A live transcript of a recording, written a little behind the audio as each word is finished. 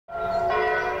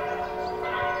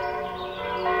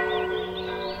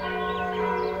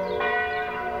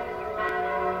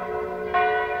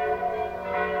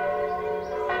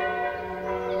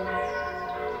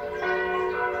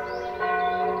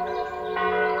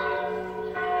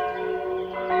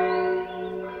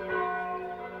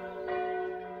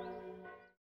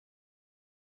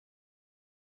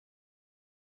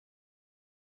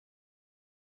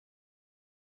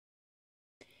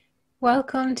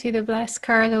Welcome to the Bless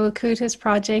Carlo Acustis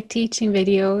project teaching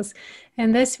videos.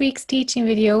 In this week's teaching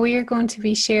video, we are going to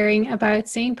be sharing about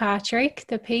St. Patrick,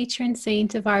 the patron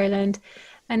saint of Ireland,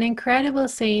 an incredible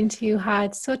saint who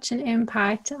had such an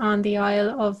impact on the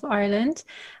Isle of Ireland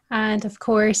and, of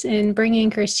course, in bringing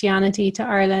Christianity to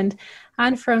Ireland.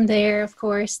 And from there, of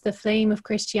course, the flame of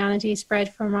Christianity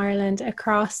spread from Ireland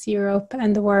across Europe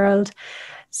and the world.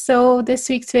 So this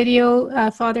week's video,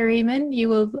 Father Eamon, you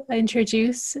will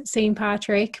introduce St.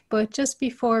 Patrick, but just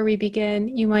before we begin,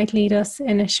 you might lead us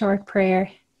in a short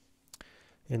prayer.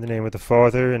 In the name of the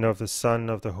Father, and of the Son, and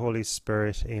of the Holy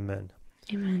Spirit. Amen.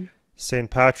 Amen.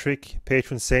 St. Patrick,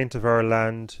 patron saint of our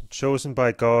land, chosen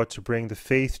by God to bring the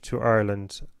faith to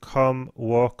Ireland, come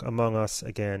walk among us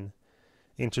again.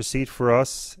 Intercede for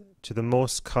us to the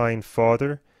most kind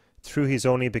Father, through his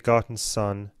only begotten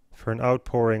Son, for an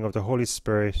outpouring of the Holy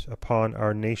Spirit upon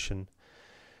our nation,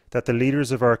 that the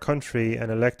leaders of our country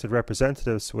and elected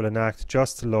representatives will enact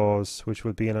just laws which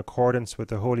will be in accordance with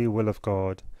the holy will of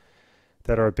God,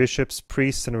 that our bishops,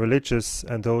 priests and religious,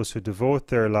 and those who devote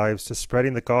their lives to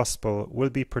spreading the gospel will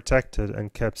be protected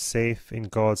and kept safe in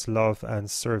God's love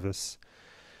and service,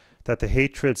 that the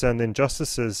hatreds and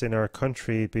injustices in our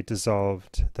country be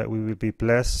dissolved, that we will be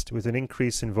blessed with an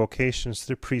increase in vocations to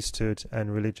the priesthood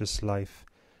and religious life,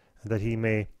 and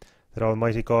that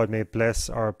Almighty God may bless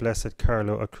our blessed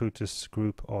Carlo Acustis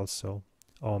group also.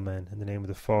 Amen. In the name of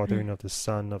the Father, and of the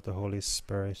Son, and of the Holy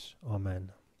Spirit.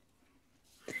 Amen.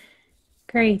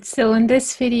 Great. So in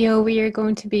this video, we are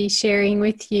going to be sharing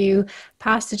with you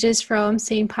passages from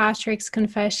St. Patrick's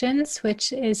Confessions,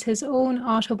 which is his own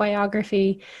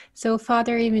autobiography. So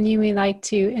Father Eamon, you may like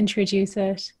to introduce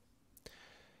it.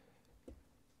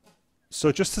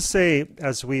 So just to say,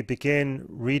 as we begin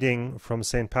reading from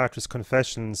St. Patrick's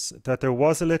Confessions, that there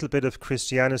was a little bit of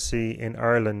Christianity in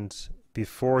Ireland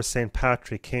before St.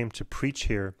 Patrick came to preach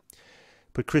here.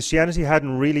 But Christianity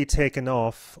hadn't really taken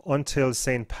off until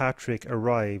St. Patrick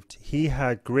arrived. He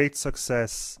had great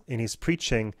success in his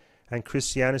preaching, and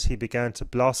Christianity began to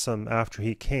blossom after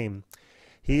he came.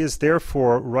 He is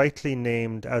therefore rightly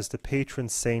named as the patron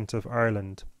saint of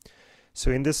Ireland. So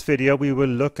in this video we will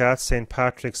look at St.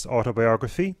 Patrick's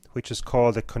autobiography, which is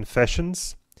called the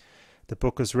Confessions. The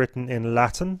book is written in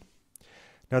Latin.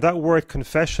 Now that word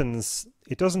confessions,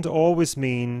 it doesn't always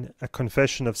mean a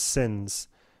confession of sins.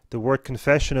 The word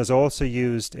confession is also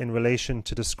used in relation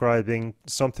to describing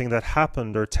something that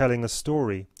happened or telling a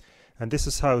story. And this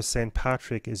is how St.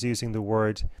 Patrick is using the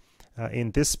word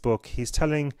in this book. He's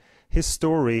telling his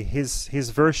story, his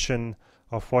version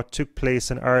of what took place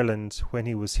in Ireland when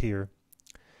he was here.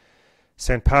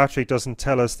 St. Patrick doesn't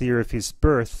tell us the year of his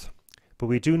birth, but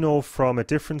we do know from a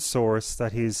different source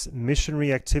that his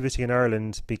missionary activity in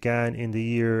Ireland began in the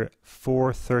year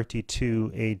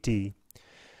 432 AD.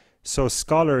 So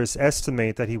scholars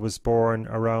estimate that he was born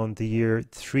around the year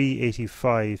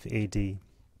 385 AD.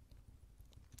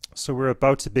 So we're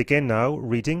about to begin now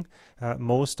reading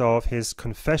most of his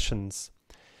confessions.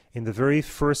 In the very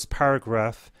first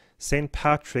paragraph, St.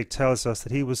 Patrick tells us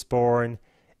that he was born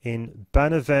in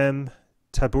Banavem,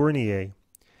 Taburnia.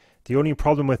 The only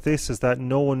problem with this is that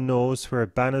no one knows where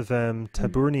Banavem,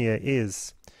 Taburnia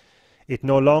is. It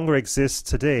no longer exists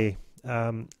today.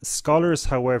 Scholars,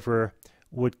 however,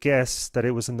 would guess that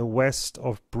it was in the west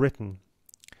of Britain.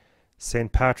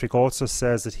 St. Patrick also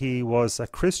says that he was a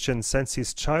Christian since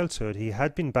his childhood. He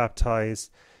had been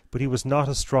baptized, but he was not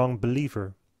a strong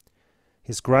believer.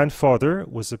 His grandfather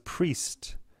was a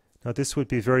priest. Now this would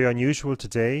be very unusual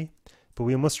today, but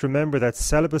we must remember that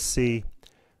celibacy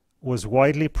was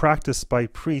widely practiced by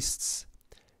priests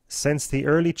since the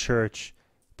early church,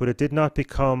 but it did not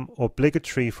become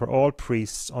obligatory for all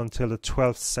priests until the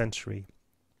 12th century.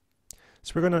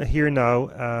 So we're going to hear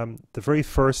now the very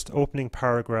first opening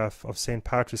paragraph of St.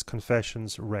 Patrick's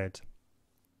Confessions read.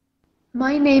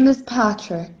 My name is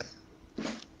Patrick.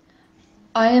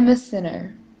 I am a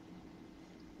sinner,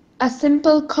 a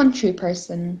simple country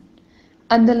person,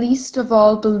 and the least of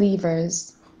all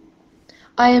believers.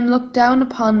 I am looked down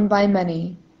upon by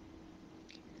many.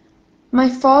 My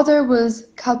father was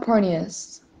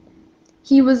Calpurnius.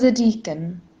 He was a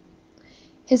deacon.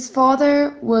 His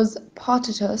father was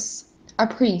Potitus, a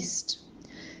priest,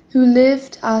 who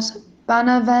lived at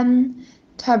Banavem,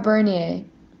 Taburnia.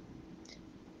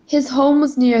 His home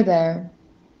was near there,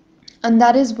 and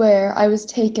that is where I was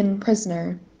taken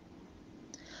prisoner.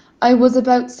 I was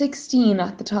about 16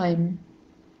 at the time.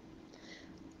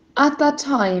 At that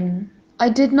time, I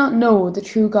did not know the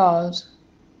true God.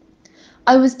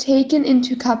 I was taken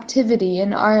into captivity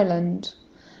in Ireland,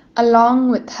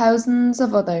 along with thousands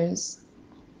of others.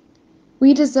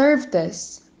 We deserved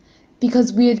this,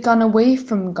 because we had gone away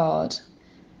from God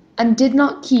and did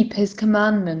not keep his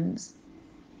commandments.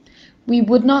 We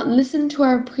would not listen to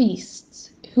our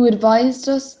priests, who advised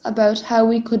us about how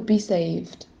we could be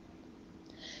saved.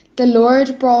 The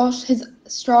Lord brought his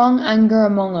strong anger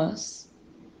among us,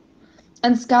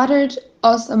 and scattered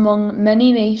us among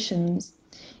many nations,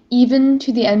 even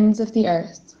to the ends of the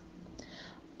earth.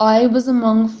 I was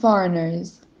among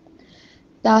foreigners,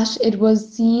 that it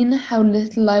was seen how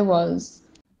little I was.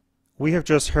 We have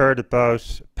just heard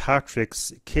about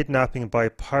Patrick's kidnapping by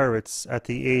pirates at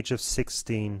the age of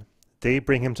 16. They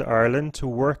bring him to Ireland to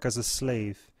work as a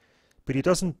slave, but he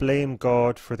doesn't blame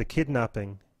God for the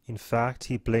kidnapping. In fact,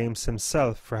 he blames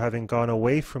himself for having gone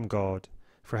away from God,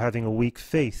 for having a weak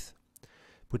faith.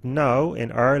 But now,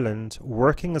 in Ireland,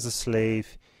 working as a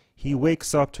slave, he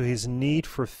wakes up to his need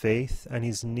for faith and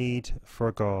his need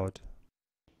for God.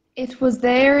 It was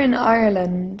there in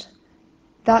Ireland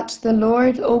that the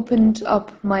Lord opened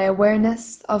up my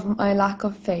awareness of my lack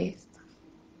of faith.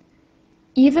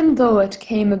 Even though it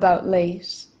came about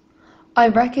late, I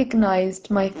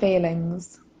recognized my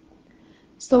failings.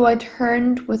 So I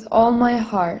turned with all my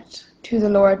heart to the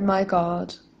Lord my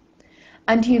God,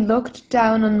 and he looked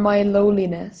down on my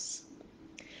lowliness,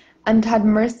 and had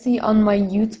mercy on my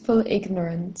youthful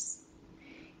ignorance.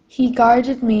 He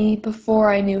guarded me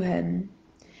before I knew him,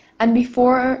 and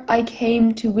before I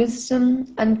came to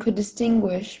wisdom and could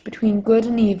distinguish between good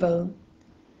and evil.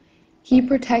 He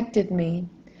protected me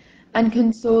and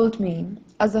consoled me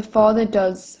as a father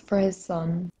does for his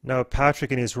son. Now,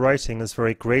 Patrick in his writing is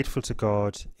very grateful to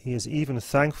God. He is even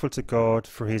thankful to God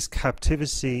for his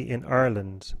captivity in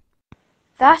Ireland.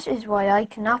 That is why I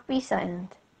cannot be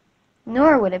silent,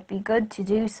 nor would it be good to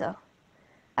do so,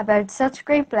 about such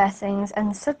great blessings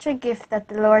and such a gift that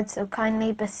the Lord so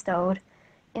kindly bestowed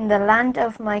in the land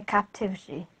of my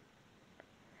captivity.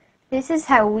 This is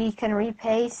how we can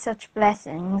repay such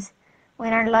blessings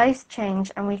when our lives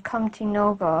change and we come to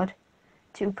know God,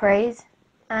 to praise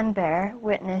and bear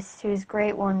witness to his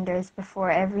great wonders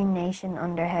before every nation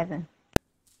under heaven.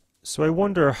 So I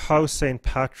wonder how St.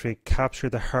 Patrick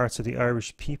captured the hearts of the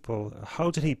Irish people. How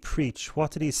did he preach?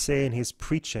 What did he say in his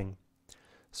preaching?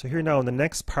 So here now in the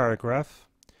next paragraph,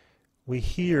 we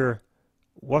hear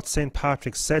what St.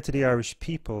 Patrick said to the Irish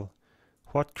people,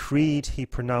 what creed he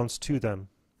pronounced to them.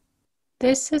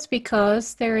 This is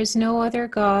because there is no other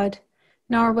God,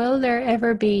 nor will there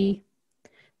ever be,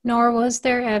 nor was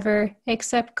there ever,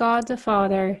 except God the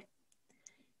Father.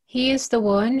 He is the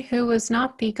one who was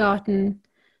not begotten,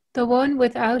 the one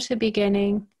without a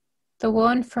beginning, the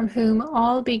one from whom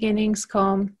all beginnings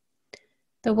come,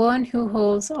 the one who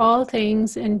holds all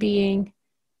things in being.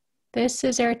 This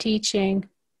is our teaching.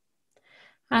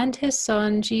 And his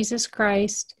Son, Jesus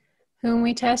Christ, whom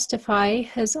we testify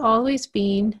has always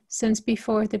been, since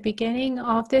before the beginning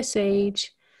of this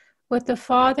age, with the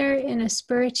Father in a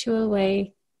spiritual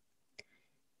way.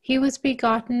 He was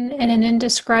begotten in an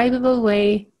indescribable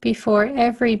way before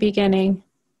every beginning.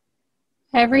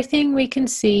 Everything we can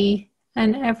see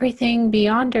and everything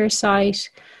beyond our sight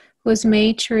was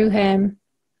made through him.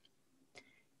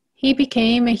 He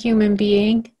became a human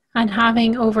being, and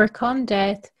having overcome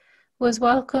death, was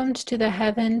welcomed to the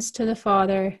heavens to the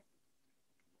Father.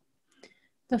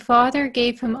 The Father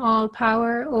gave him all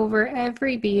power over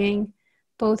every being,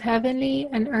 both heavenly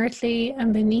and earthly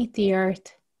and beneath the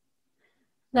earth.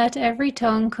 Let every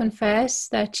tongue confess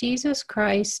that Jesus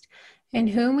Christ, in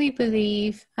whom we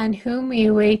believe and whom we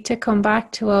await to come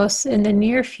back to us in the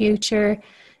near future,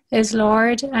 is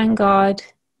Lord and God.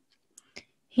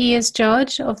 He is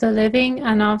judge of the living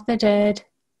and of the dead.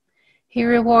 He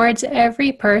rewards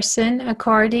every person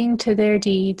according to their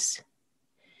deeds.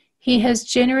 He has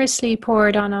generously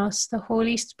poured on us the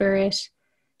Holy Spirit,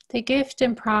 the gift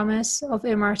and promise of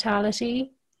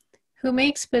immortality, who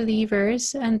makes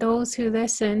believers and those who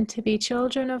listen to be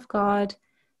children of God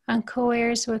and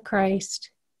co-heirs with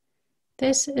Christ.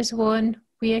 This is one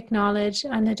we acknowledge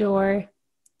and adore,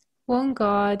 one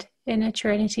God in a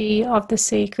Trinity of the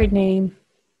sacred name.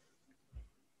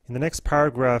 In the next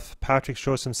paragraph, Patrick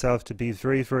shows himself to be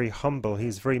very, very humble.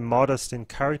 He's very modest in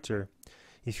character.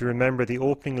 If you remember, the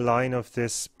opening line of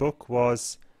this book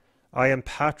was, "I am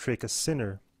Patrick, a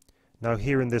sinner." Now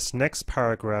here in this next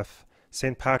paragraph,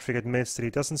 St. Patrick admits that he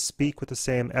doesn't speak with the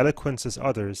same eloquence as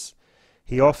others.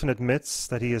 He often admits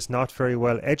that he is not very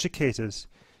well educated.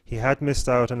 He had missed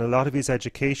out on a lot of his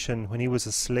education when he was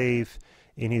a slave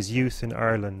in his youth in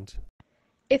Ireland.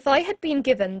 If I had been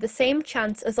given the same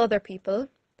chance as other people,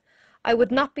 I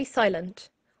would not be silent,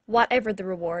 whatever the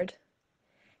reward.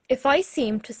 If I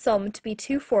seemed to some to be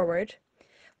too forward,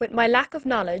 with my lack of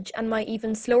knowledge and my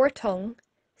even slower tongue,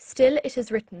 still it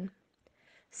is written,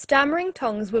 Stammering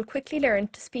tongues will quickly learn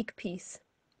to speak peace.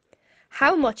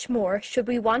 How much more should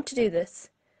we want to do this,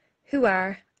 who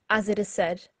are, as it is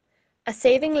said, a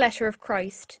saving letter of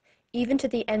Christ, even to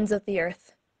the ends of the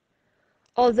earth.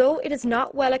 Although it is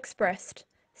not well expressed,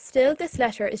 still this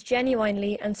letter is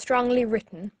genuinely and strongly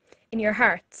written in your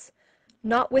hearts,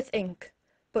 not with ink,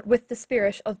 but with the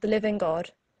Spirit of the living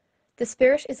God. The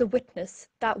Spirit is a witness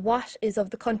that what is of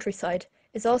the countryside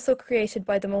is also created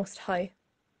by the Most High.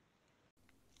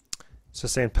 So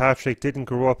St. Patrick didn't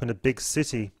grow up in a big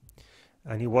city,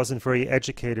 and he wasn't very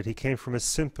educated. He came from a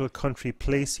simple country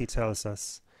place, he tells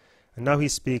us. And now he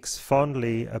speaks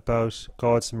fondly about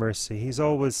God's mercy. He's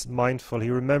always mindful. He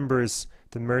remembers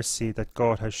the mercy that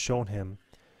God has shown him.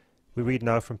 We read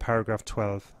now from paragraph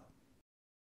 12.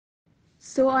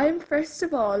 So I am first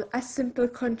of all a simple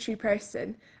country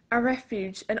person, a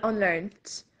refuge and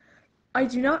unlearned. I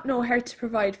do not know how to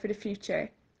provide for the future,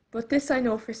 but this I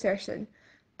know for certain,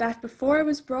 that before I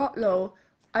was brought low,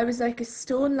 I was like a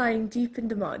stone lying deep in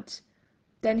the mud.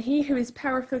 Then he who is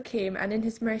powerful came and in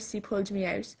his mercy pulled me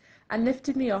out, and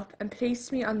lifted me up and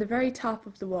placed me on the very top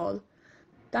of the wall.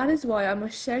 That is why I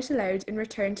must shout aloud in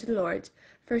return to the Lord,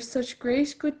 for such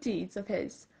great good deeds of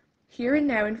his, here and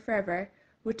now and forever,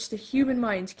 which the human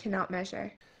mind cannot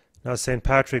measure. Now St.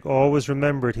 Patrick always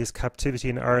remembered his captivity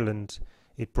in Ireland.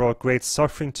 It brought great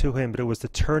suffering to him, but it was the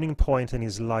turning point in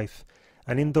his life.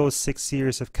 And in those 6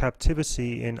 years of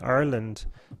captivity in Ireland,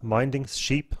 minding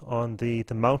sheep on the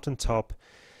mountaintop,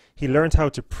 he learned how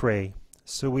to pray.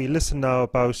 So we listen now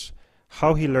about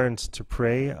how he learned to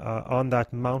pray on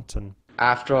that mountain.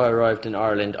 After I arrived in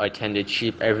Ireland, I tended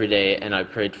sheep every day and I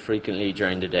prayed frequently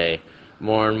during the day.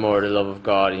 More and more the love of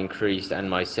God increased and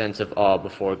my sense of awe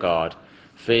before God.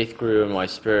 Faith grew and my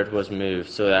spirit was moved,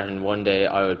 so that in one day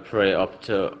I would pray up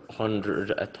to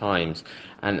 100 at times,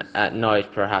 and at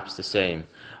night perhaps the same.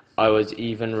 I was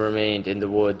even remained in the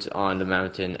woods on the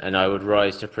mountain, and I would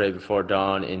rise to pray before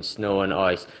dawn in snow and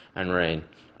ice and rain.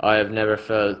 I have never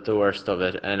felt the worst of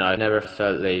it, and I never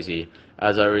felt lazy.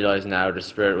 As I realize now, the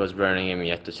Spirit was burning in me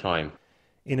at the time.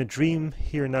 In a dream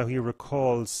here now he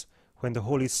recalls when the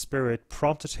Holy Spirit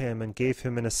prompted him and gave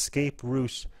him an escape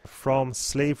route from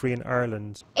slavery in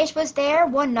Ireland. It was there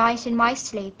one night in my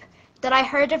sleep that I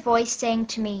heard a voice saying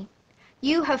to me,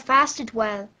 "You have fasted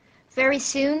well. Very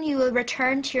soon you will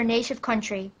return to your native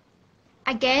country."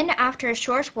 Again, after a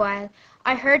short while,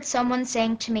 I heard someone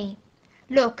saying to me,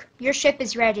 "Look, your ship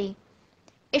is ready."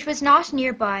 It was not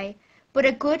nearby, but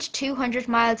a good 200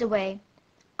 miles away.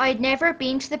 I had never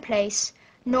been to the place,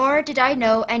 nor did I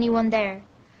know anyone there.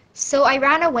 So I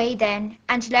ran away then,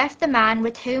 and left the man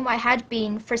with whom I had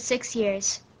been for 6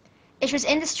 years. It was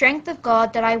in the strength of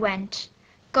God that I went.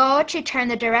 God should turn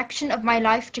the direction of my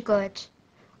life to good.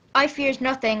 I feared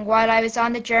nothing while I was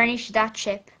on the journey to that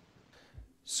ship.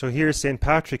 So here St.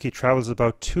 Patrick, he travels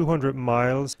about 200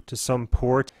 miles to some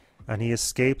port, and he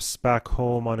escapes back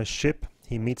home on a ship.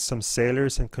 He meets some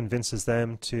sailors and convinces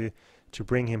them to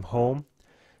bring him home.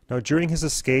 Now during his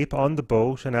escape on the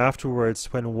boat and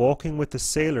afterwards when walking with the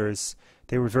sailors,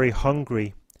 they were very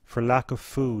hungry for lack of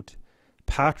food.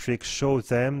 Patrick showed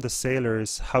them, the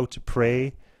sailors, how to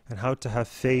pray and how to have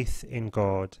faith in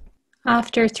God.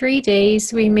 After 3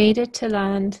 days we made it to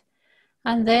land,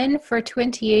 and then for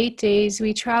 28 days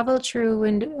we travelled through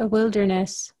a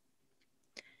wilderness.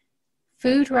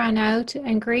 Food ran out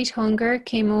and great hunger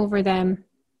came over them.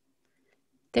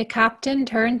 The captain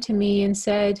turned to me and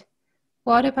said,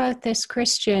 "What about this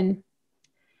Christian?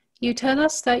 You tell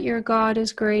us that your God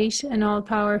is great and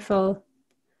all-powerful.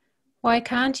 Why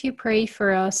can't you pray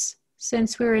for us,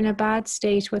 since we're in a bad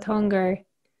state with hunger?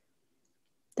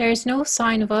 There's no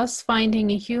sign of us finding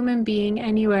a human being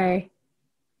anywhere."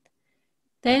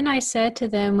 Then I said to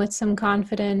them with some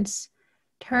confidence,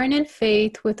 "Turn in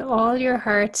faith with all your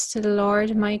hearts to the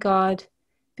Lord my God,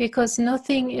 because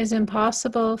nothing is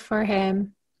impossible for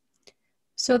him,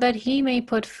 so that he may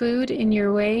put food in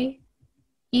your way,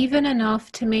 even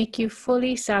enough to make you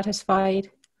fully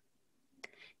satisfied.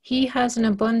 He has an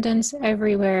abundance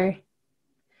everywhere."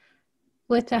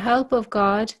 With the help of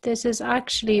God, this is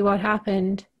actually what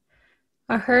happened.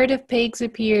 A herd of pigs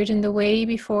appeared in the way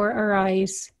before our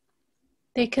eyes.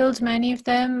 They killed many of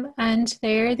them, and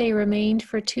there they remained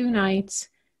for 2 nights,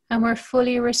 and were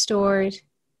fully restored,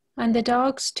 and the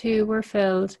dogs too were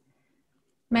filled.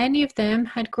 Many of them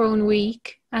had grown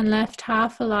weak and left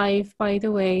half alive by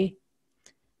the way.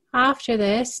 After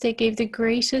this, they gave the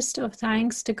greatest of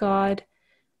thanks to God,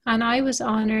 and I was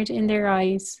honored in their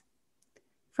eyes.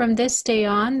 From this day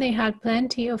on, they had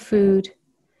plenty of food.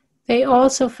 They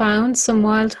also found some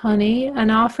wild honey and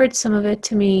offered some of it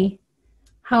to me.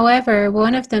 However,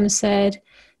 one of them said,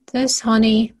 This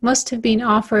honey must have been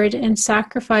offered in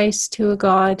sacrifice to a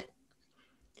god.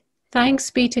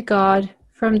 Thanks be to God,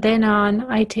 from then on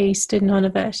I tasted none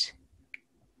of it.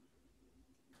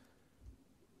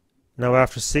 Now,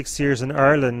 after 6 years in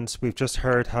Ireland, we've just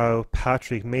heard how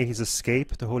Patrick made his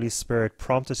escape. The Holy Spirit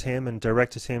prompted him and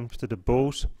directed him to the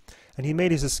boat, and he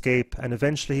made his escape, and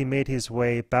eventually he made his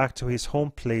way back to his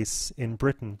home place in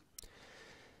Britain.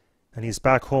 And he's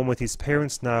back home with his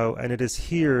parents now, and it is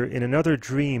here in another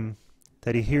dream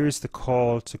that he hears the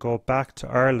call to go back to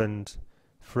Ireland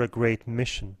for a great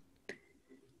mission.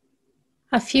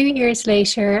 A few years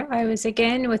later, I was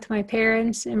again with my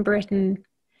parents in Britain.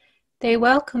 They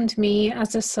welcomed me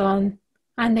as a son,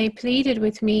 and they pleaded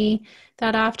with me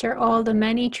that after all the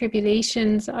many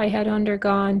tribulations I had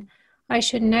undergone, I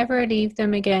should never leave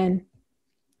them again.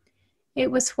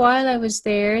 It was while I was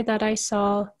there that I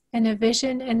saw, in a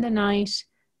vision in the night,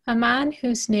 a man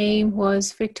whose name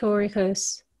was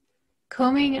Victoricus,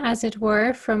 coming as it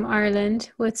were from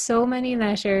Ireland with so many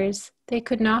letters they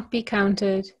could not be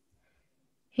counted.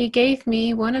 He gave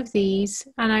me one of these,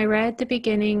 and I read the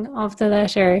beginning of the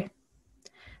letter.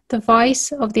 The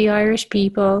voice of the Irish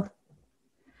people.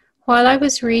 While I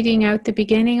was reading out the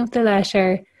beginning of the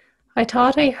letter, I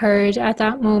thought I heard at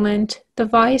that moment the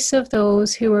voice of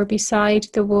those who were beside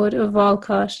the wood of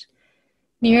Walcott,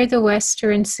 near the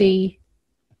Western Sea.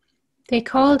 They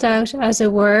called out as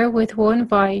it were with one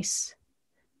voice,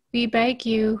 "We beg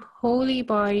you, holy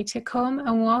boy, to come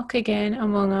and walk again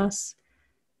among us."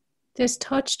 This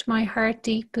touched my heart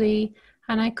deeply,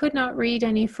 and I could not read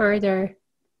any further.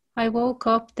 I woke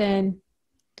up then.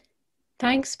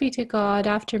 Thanks be to God,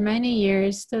 after many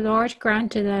years, the Lord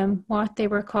granted them what they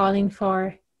were calling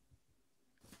for.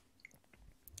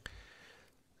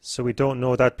 So we don't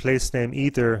know that place name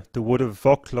either, the Wood of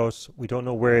Vauclot. We don't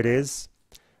know where it is.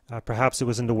 Perhaps it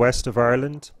was in the west of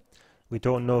Ireland. We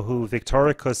don't know who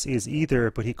Victoricus is either,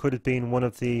 but he could have been one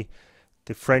of the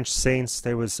French saints.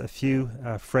 There was a few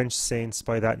French saints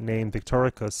by that name,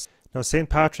 Victoricus. Now, St.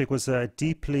 Patrick was a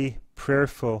deeply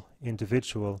prayerful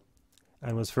individual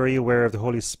and was very aware of the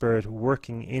Holy Spirit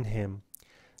working in him.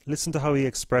 Listen to how he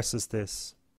expresses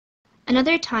this.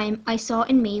 Another time I saw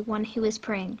in me one who was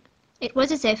praying. It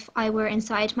was as if I were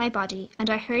inside my body, and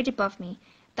I heard above me,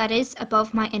 that is,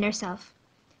 above my inner self.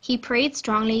 He prayed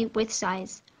strongly with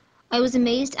sighs. I was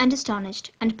amazed and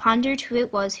astonished, and pondered who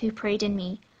it was who prayed in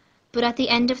me. But at the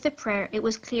end of the prayer it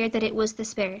was clear that it was the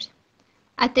Spirit.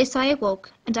 At this I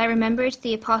awoke, and I remembered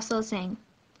the Apostle saying,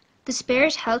 "The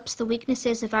Spirit helps the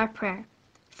weaknesses of our prayer,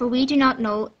 for we do not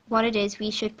know what it is we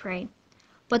should pray.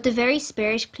 But the very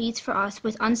Spirit pleads for us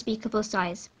with unspeakable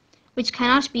sighs, which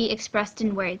cannot be expressed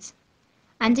in words."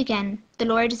 And again, the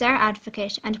Lord is our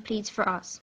advocate and pleads for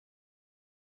us.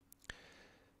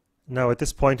 Now, at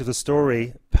this point of the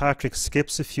story, Patrick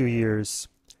skips a few years.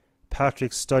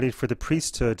 Patrick studied for the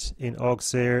priesthood in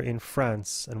Auxerre in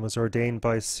France and was ordained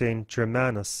by Saint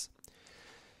Germanus.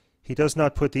 He does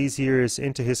not put these years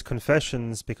into his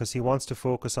confessions because he wants to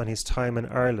focus on his time in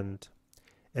Ireland.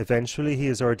 Eventually he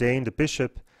is ordained a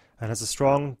bishop and has a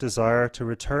strong desire to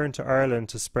return to Ireland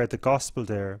to spread the gospel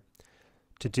there.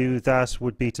 To do that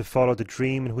would be to follow the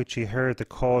dream in which he heard the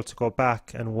call to go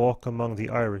back and walk among the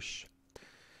Irish.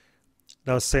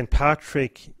 Now, St.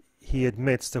 Patrick, he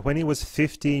admits that when he was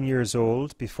 15 years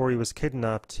old, before he was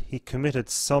kidnapped, he committed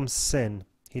some sin.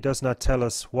 He does not tell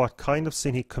us what kind of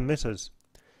sin he committed.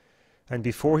 And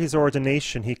before his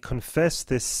ordination, he confessed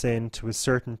this sin to a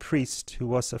certain priest who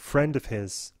was a friend of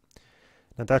his.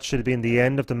 Now, that should have been the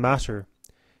end of the matter.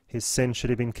 His sin should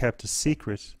have been kept a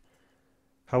secret.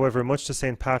 However, much to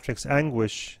St. Patrick's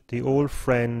anguish, the old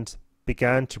friend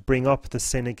began to bring up the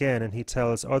sin again, and he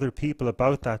tells other people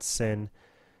about that sin,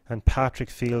 and Patrick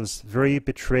feels very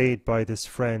betrayed by this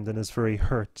friend and is very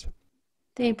hurt.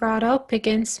 They brought up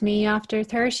against me after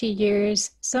 30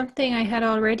 years something I had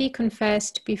already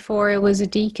confessed before I was a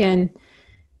deacon.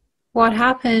 What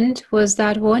happened was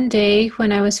that one day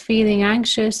when I was feeling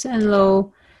anxious and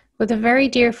low, with a very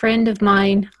dear friend of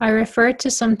mine, I referred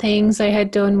to some things I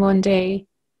had done one day.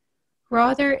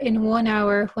 Rather in 1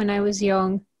 hour when I was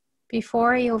young,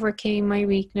 before I overcame my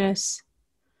weakness.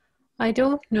 I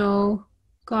don't know,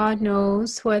 God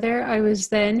knows, whether I was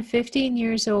then 15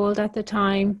 years old at the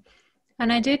time,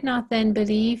 and I did not then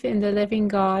believe in the living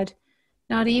God,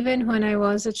 not even when I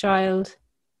was a child.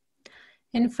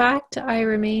 In fact, I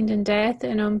remained in death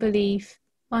and unbelief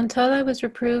until I was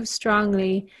reproved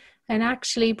strongly and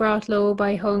actually brought low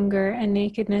by hunger and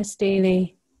nakedness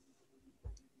daily.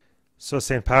 So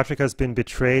St. Patrick has been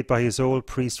betrayed by his old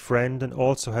priest friend and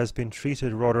also has been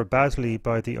treated rather badly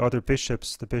by the other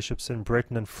bishops, the bishops in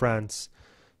Britain and France,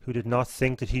 who did not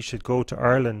think that he should go to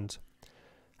Ireland.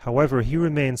 However, he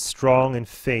remained strong in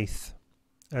faith,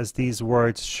 as these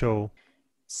words show.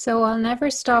 So I'll never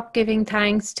stop giving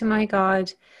thanks to my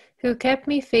God, who kept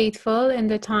me faithful in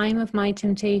the time of my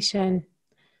temptation.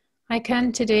 I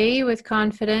can today, with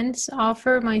confidence,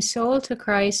 offer my soul to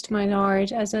Christ my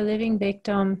Lord as a living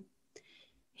victim.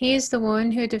 He is the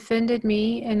one who defended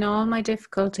me in all my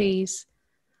difficulties.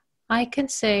 I can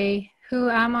say, "Who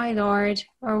am I, Lord,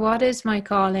 or what is my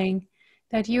calling,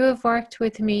 that you have worked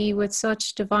with me with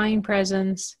such divine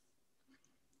presence?"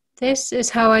 This is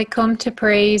how I come to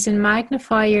praise and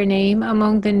magnify your name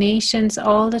among the nations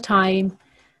all the time,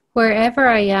 wherever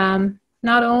I am,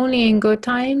 not only in good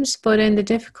times, but in the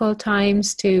difficult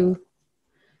times too.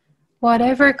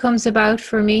 Whatever comes about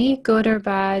for me, good or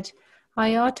bad,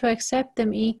 I ought to accept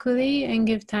them equally and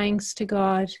give thanks to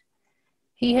God.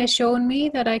 He has shown me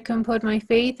that I can put my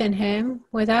faith in him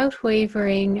without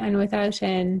wavering and without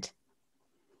end.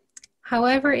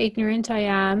 However ignorant I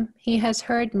am, he has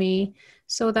heard me,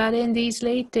 so that in these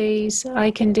late days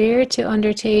I can dare to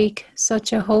undertake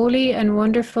such a holy and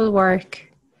wonderful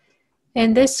work.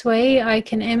 In this way I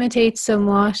can imitate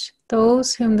somewhat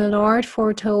those whom the Lord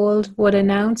foretold would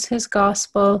announce his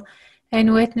gospel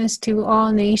and witness to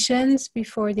all nations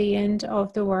before the end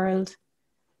of the world.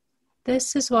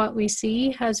 This is what we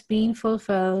see has been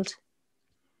fulfilled.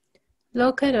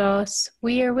 Look at us,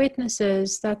 we are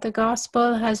witnesses that the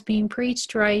gospel has been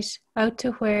preached right out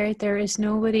to where there is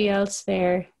nobody else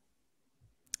there.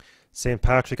 St.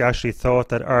 Patrick actually thought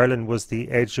that Ireland was the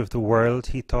edge of the world.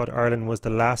 He thought Ireland was the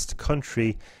last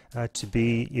country to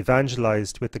be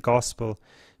evangelized with the gospel.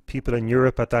 People in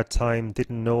Europe at that time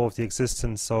didn't know of the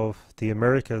existence of the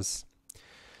Americas.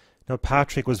 Now,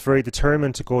 Patrick was very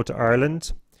determined to go to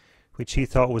Ireland, which he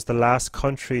thought was the last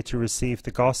country to receive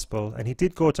the gospel. And he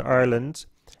did go to Ireland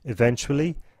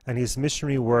eventually, and his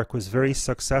missionary work was very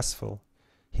successful.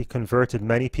 He converted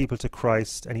many people to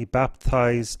Christ, and he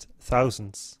baptized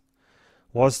thousands.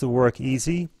 Was the work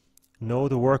easy? No,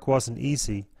 the work wasn't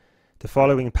easy. The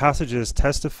following passages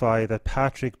testify that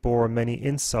Patrick bore many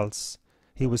insults.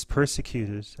 He was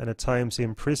persecuted and at times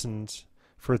imprisoned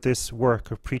for this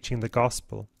work of preaching the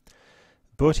gospel.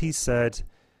 But he said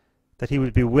that he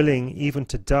would be willing even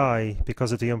to die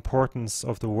because of the importance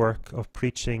of the work of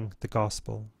preaching the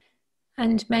gospel.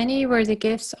 And many were the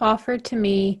gifts offered to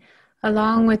me,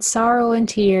 along with sorrow and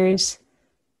tears.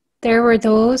 There were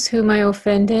those whom I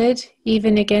offended,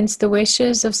 even against the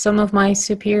wishes of some of my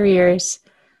superiors.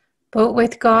 But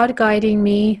with God guiding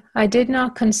me, I did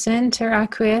not consent or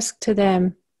acquiesce to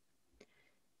them.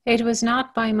 It was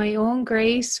not by my own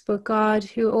grace, but God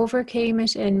who overcame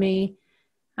it in me,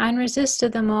 and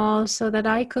resisted them all so that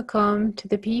I could come to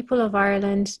the people of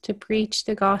Ireland to preach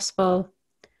the gospel.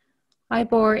 I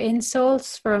bore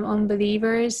insults from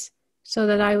unbelievers, so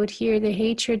that I would hear the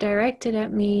hatred directed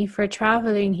at me for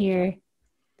traveling here.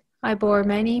 I bore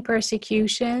many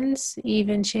persecutions,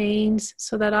 even chains,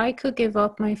 so that I could give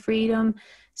up my freedom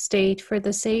state for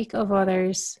the sake of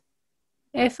others.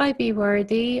 If I be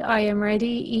worthy, I am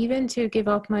ready even to give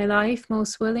up my life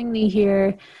most willingly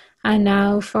here and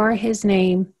now for his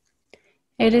name.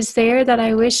 It is there that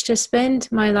I wish to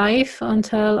spend my life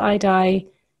until I die,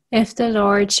 if the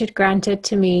Lord should grant it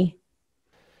to me.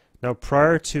 Now,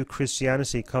 prior to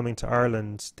Christianity coming to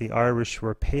Ireland, the Irish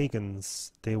were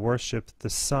pagans. They worshipped the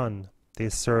sun. They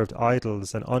served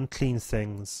idols and unclean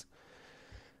things.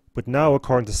 But now,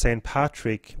 according to St.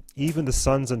 Patrick, even the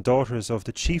sons and daughters of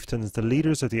the chieftains, the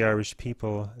leaders of the Irish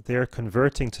people, they are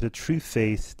converting to the true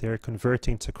faith. They are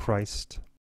converting to Christ.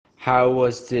 How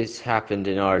was this happened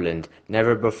in Ireland?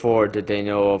 Never before did they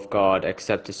know of God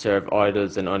except to serve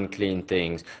idols and unclean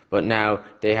things, but now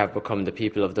they have become the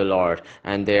people of the Lord,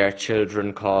 and they are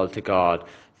children called to God.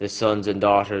 The sons and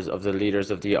daughters of the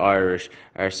leaders of the Irish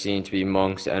are seen to be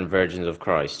monks and virgins of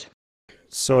Christ.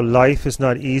 So life is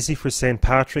not easy for St.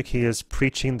 Patrick. He is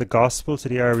preaching the gospel to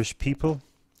the Irish people,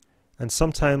 and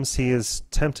sometimes he is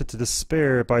tempted to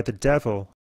despair by the devil.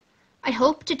 I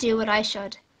hope to do what I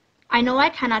should. I know I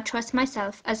cannot trust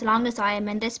myself as long as I am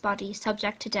in this body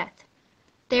subject to death.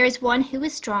 There is one who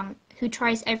is strong, who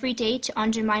tries every day to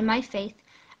undermine my faith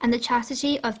and the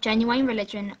chastity of genuine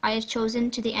religion I have chosen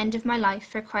to the end of my life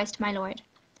for Christ my Lord.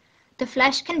 The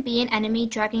flesh can be an enemy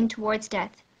dragging towards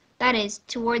death, that is,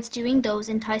 towards doing those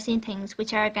enticing things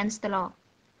which are against the law.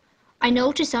 I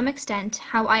know to some extent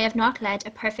how I have not led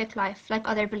a perfect life like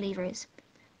other believers,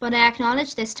 but I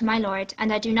acknowledge this to my Lord,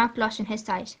 and I do not blush in his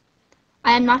sight.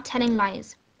 I am not telling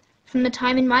lies. From the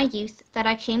time in my youth that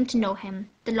I came to know him,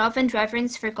 the love and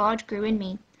reverence for God grew in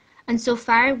me, and so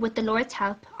far, with the Lord's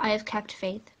help, I have kept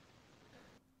faith.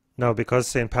 Now, because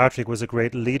St. Patrick was a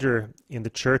great leader in the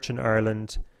church in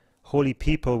Ireland, holy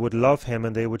people would love him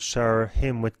and they would shower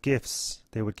him with gifts.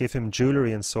 They would give him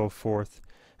jewellery and so forth.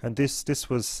 And this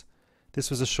was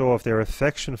a show of their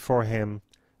affection for him,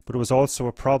 but it was also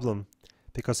a problem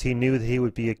because he knew that he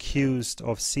would be accused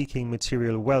of seeking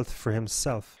material wealth for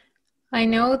himself. I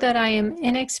know that I am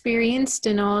inexperienced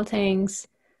in all things,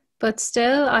 but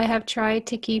still I have tried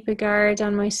to keep a guard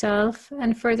on myself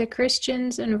and for the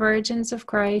Christians and Virgins of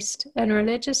Christ and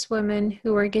religious women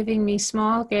who were giving me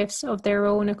small gifts of their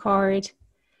own accord.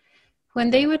 When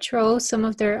they would throw some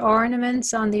of their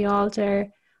ornaments on the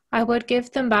altar, I would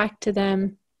give them back to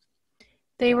them.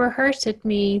 They were hurt at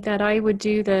me that I would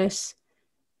do this,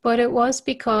 but it was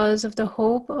because of the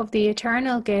hope of the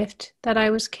eternal gift that I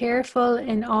was careful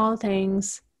in all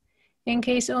things, in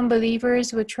case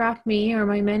unbelievers would trap me or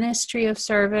my ministry of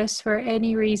service for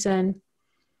any reason.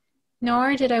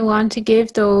 Nor did I want to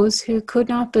give those who could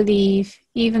not believe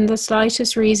even the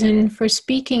slightest reason for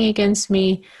speaking against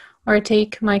me or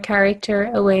take my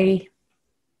character away.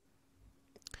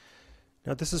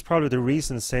 Now, this is probably the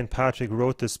reason St. Patrick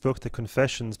wrote this book, the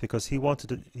Confessions, because he wants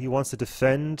to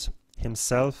defend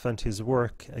himself and his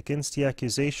work against the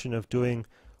accusation of doing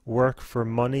work for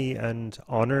money and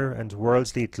honour and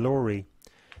worldly glory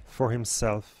for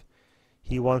himself.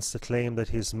 He wants to claim that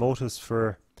his motives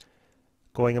for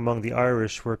going among the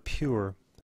Irish were pure.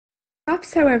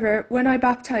 Perhaps, however, when I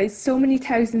baptized so many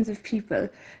thousands of people,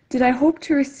 did I hope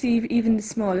to receive even the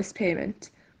smallest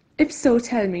payment? If so,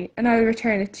 tell me, and I will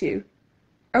return it to you.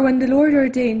 Or when the Lord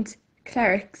ordained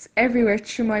clerics everywhere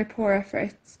through my poor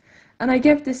efforts, and I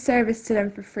gave this service to them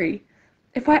for free,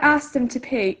 if I asked them to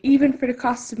pay even for the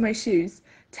cost of my shoes,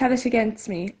 tell it against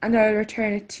me, and I will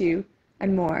return it to you,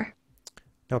 and more.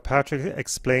 Now, Patrick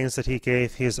explains that he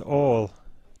gave his all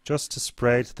just to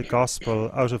spread the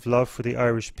gospel out of love for the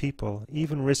Irish people,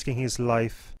 even risking his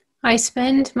life. I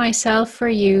spend myself for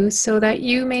you so that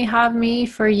you may have me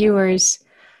for yours.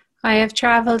 I have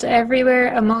travelled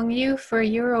everywhere among you for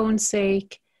your own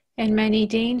sake, in many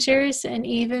dangers and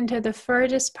even to the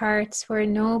furthest parts where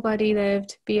nobody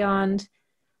lived beyond,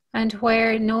 and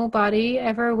where nobody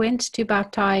ever went to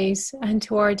baptize and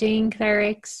to ordain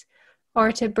clerics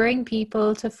or to bring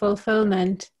people to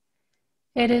fulfillment.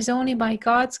 It is only by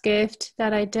God's gift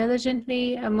that I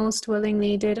diligently and most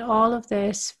willingly did all of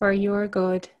this for your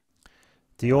good.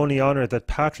 The only honour that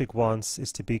Patrick wants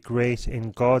is to be great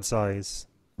in God's eyes.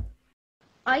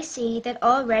 I see that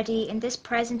already in this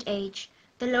present age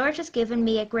the Lord has given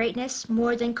me a greatness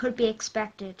more than could be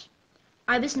expected.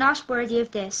 I was not worthy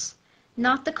of this,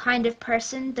 not the kind of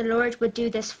person the Lord would do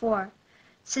this for,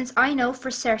 since I know for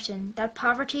certain that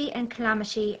poverty and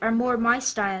calamity are more my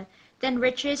style than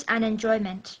riches and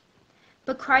enjoyment.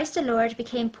 But Christ the Lord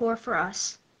became poor for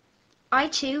us. I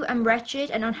too am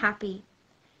wretched and unhappy.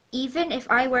 Even if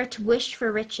I were to wish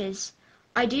for riches,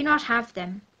 I do not have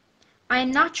them. I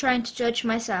am not trying to judge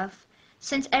myself,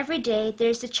 since every day there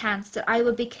is the chance that I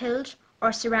will be killed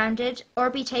or surrounded or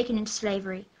be taken into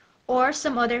slavery, or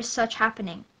some other such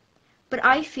happening. But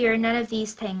I fear none of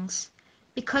these things,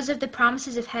 because of the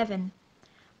promises of heaven.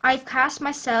 I have cast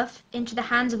myself into the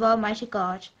hands of Almighty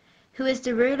God, who is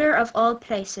the ruler of all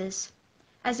places.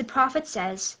 As the prophet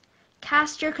says,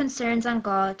 "Cast your concerns on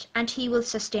God, and he will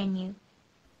sustain you."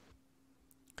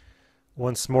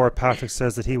 Once more, Patrick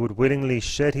says that he would willingly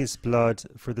shed his blood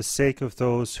for the sake of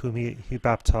those whom he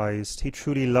baptized. He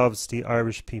truly loves the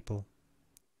Irish people.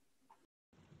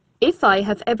 If I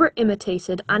have ever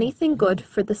imitated anything good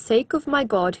for the sake of my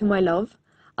God whom I love,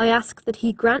 I ask that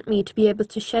he grant me to be able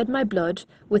to shed my blood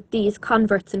with these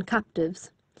converts and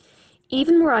captives.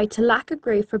 Even were I to lack a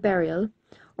grave for burial,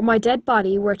 or my dead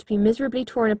body were to be miserably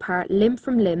torn apart limb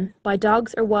from limb by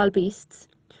dogs or wild beasts,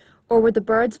 or were the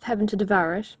birds of heaven to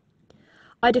devour it,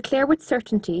 I declare with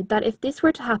certainty that if this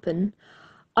were to happen,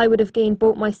 I would have gained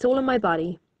both my soul and my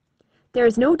body. There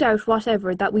is no doubt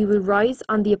whatever that we will rise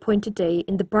on the appointed day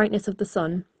in the brightness of the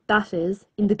sun, that is,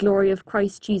 in the glory of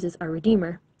Christ Jesus our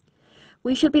Redeemer.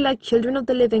 We shall be like children of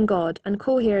the living God and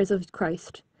co-heirs of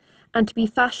Christ, and to be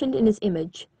fashioned in his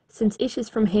image, since it is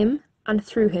from him, and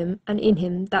through him, and in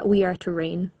him that we are to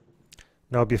reign.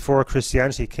 Now, before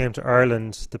Christianity came to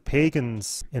Ireland, the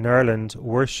pagans in Ireland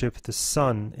worshipped the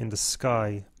sun in the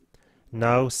sky.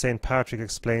 Now, St. Patrick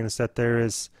explains that there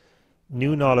is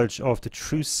new knowledge of the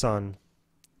true sun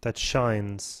that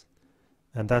shines,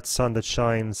 and that sun that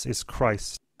shines is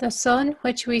Christ. The sun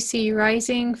which we see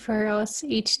rising for us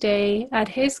each day at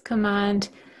his command,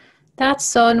 that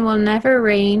sun will never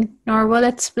reign, nor will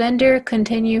its splendour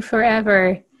continue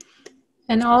forever.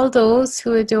 And all those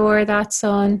who adore that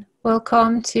sun will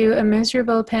come to a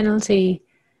miserable penalty.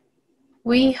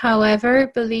 We, however,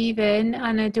 believe in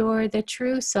and adore the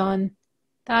true Son,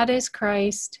 that is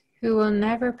Christ, who will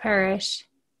never perish.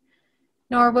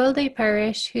 Nor will they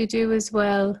perish who do his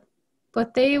will,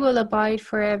 but they will abide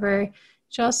forever,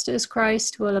 just as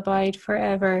Christ will abide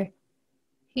forever.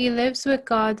 He lives with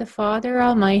God the Father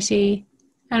Almighty,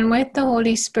 and with the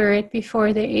Holy Spirit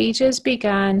before the ages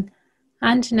began,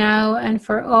 and now and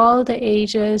for all the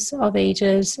ages of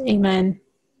ages. Amen.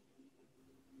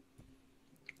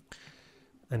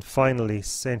 And finally,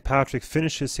 St. Patrick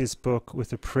finishes his book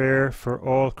with a prayer for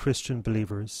all Christian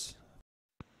believers.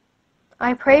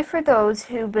 I pray for those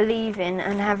who believe in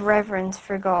and have reverence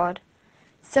for God.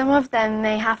 Some of them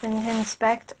may happen to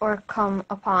inspect or come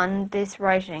upon this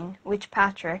writing, which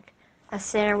Patrick, a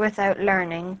sinner without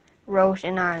learning, wrote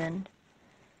in Ireland.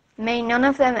 May none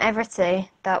of them ever say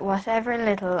that whatever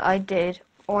little I did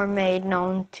or made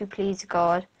known to please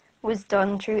God was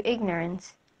done through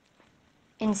ignorance.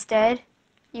 Instead,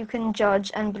 you can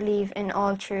judge and believe in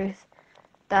all truth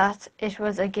that it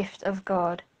was a gift of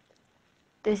God.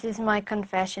 This is my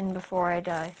confession before I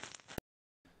die.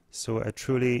 So a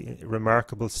truly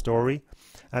remarkable story.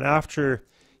 And after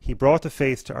he brought the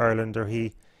faith to Ireland, or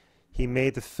he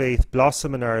made the faith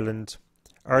blossom in Ireland,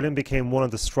 Ireland became one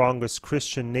of the strongest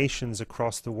Christian nations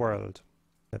across the world.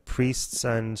 The priests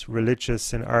and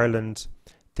religious in Ireland,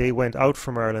 they went out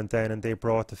from Ireland then and they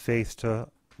brought the faith to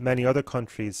many other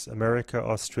countries, America,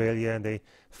 Australia, and they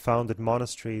founded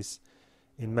monasteries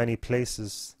in many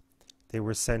places. They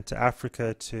were sent to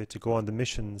Africa to go on the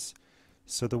missions.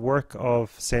 So the work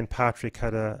of St. Patrick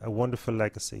had a wonderful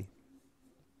legacy.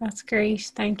 That's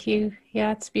great. Thank you.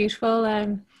 Yeah, it's beautiful.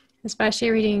 Especially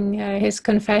reading his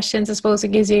confessions. I suppose it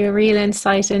gives you a real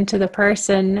insight into the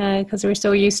person, because we're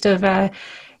so used to,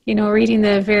 reading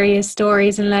the various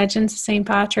stories and legends of St.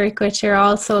 Patrick, which are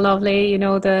all so lovely.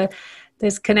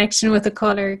 This connection with the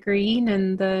colour green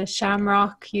and the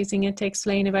shamrock, using it to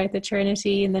explain about the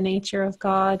Trinity and the nature of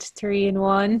God, three in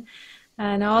one,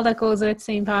 and all that goes with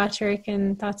St. Patrick,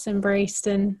 and that's embraced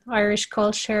in Irish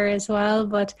culture as well.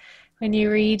 But when you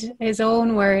read his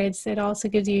own words, it also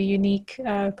gives you a unique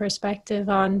perspective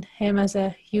on him as a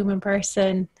human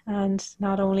person and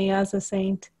not only as a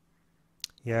saint.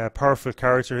 Yeah, powerful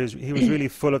character. He was really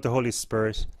full of the Holy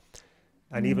Spirit.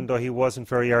 And even though he wasn't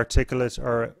very articulate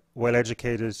or well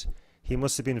educated, he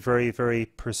must have been very, very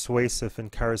persuasive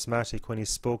and charismatic when he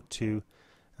spoke to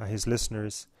his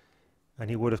listeners. And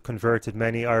he would have converted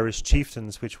many Irish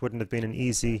chieftains, which wouldn't have been an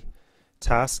easy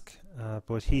task,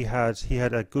 but he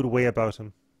had a good way about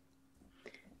him.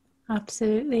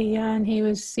 Absolutely, yeah. And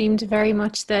he seemed very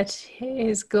much that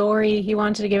his glory, he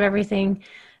wanted to give everything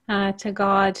to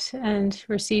God and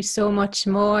receive so much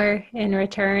more in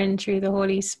return through the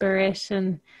Holy Spirit,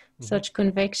 and such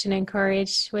conviction and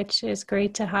courage, which is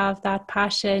great to have that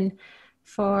passion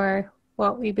for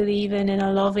what we believe in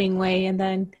a loving way, and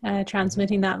then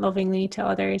transmitting that lovingly to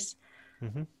others.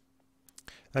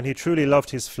 And he truly loved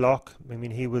his flock. I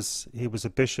mean, he was a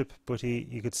bishop, but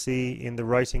you could see in the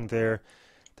writing there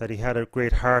that he had a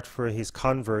great heart for his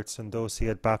converts and those he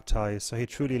had baptized. So he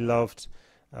truly loved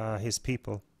his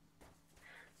people.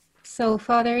 So,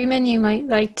 Father Eamon, you might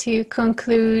like to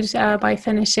conclude by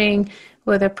finishing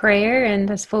with a prayer,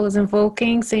 and I suppose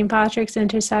invoking St. Patrick's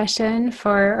intercession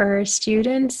for our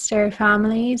students, their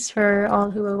families, for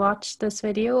all who will watch this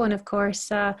video, and of course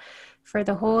for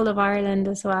the whole of Ireland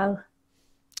as well.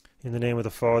 In the name of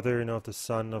the Father, and of the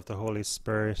Son, and of the Holy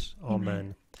Spirit.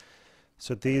 Amen.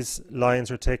 So these lines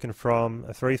are taken from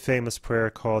a very famous prayer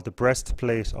called the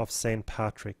Breastplate of St.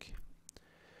 Patrick.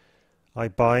 I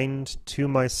bind to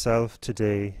myself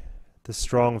today the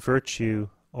strong virtue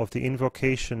of the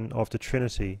invocation of the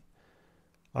Trinity.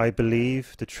 I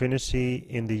believe the Trinity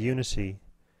in the unity,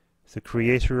 the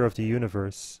Creator of the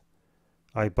universe.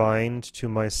 I bind to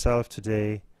myself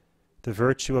today the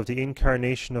virtue of the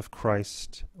incarnation of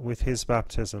Christ with his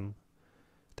baptism,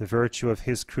 the virtue of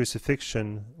his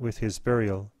crucifixion with his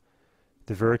burial,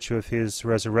 the virtue of his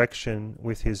resurrection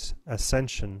with his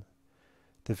ascension,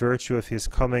 the virtue of his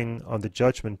coming on the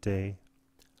judgment day.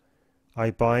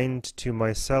 I bind to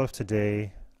myself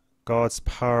today God's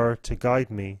power to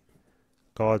guide me,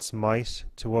 God's might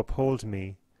to uphold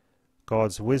me,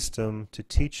 God's wisdom to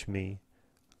teach me,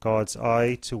 God's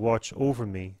eye to watch over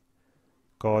me,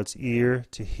 God's ear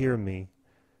to hear me,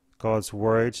 God's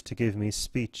word to give me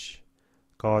speech,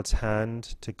 God's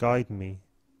hand to guide me,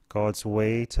 God's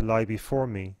way to lie before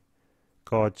me,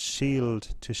 God's shield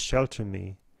to shelter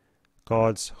me,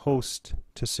 God's host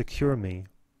to secure me.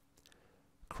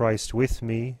 Christ with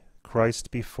me,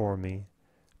 Christ before me,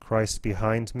 Christ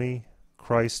behind me,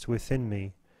 Christ within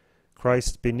me,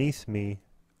 Christ beneath me,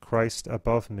 Christ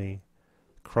above me,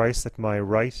 Christ at my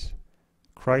right,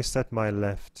 Christ at my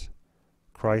left,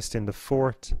 Christ in the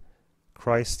fort,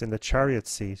 Christ in the chariot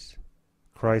seat,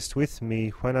 Christ with me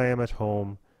when I am at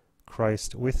home,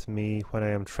 Christ with me when I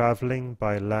am travelling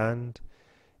by land,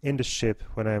 in the ship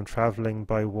when I am travelling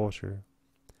by water.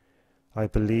 I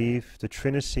believe the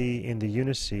Trinity in the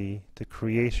unity, the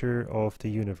Creator of the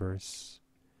universe.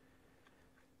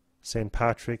 Saint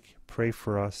Patrick, pray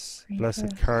for us.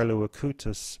 Blessed Carlo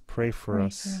Acustis, pray for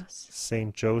us.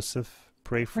 Saint Joseph,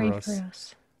 pray for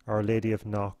us. Our Lady of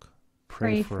Knock,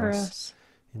 pray for us.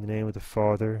 In the name of the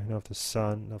Father, and of the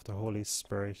Son, and of the Holy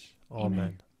Spirit.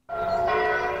 Amen.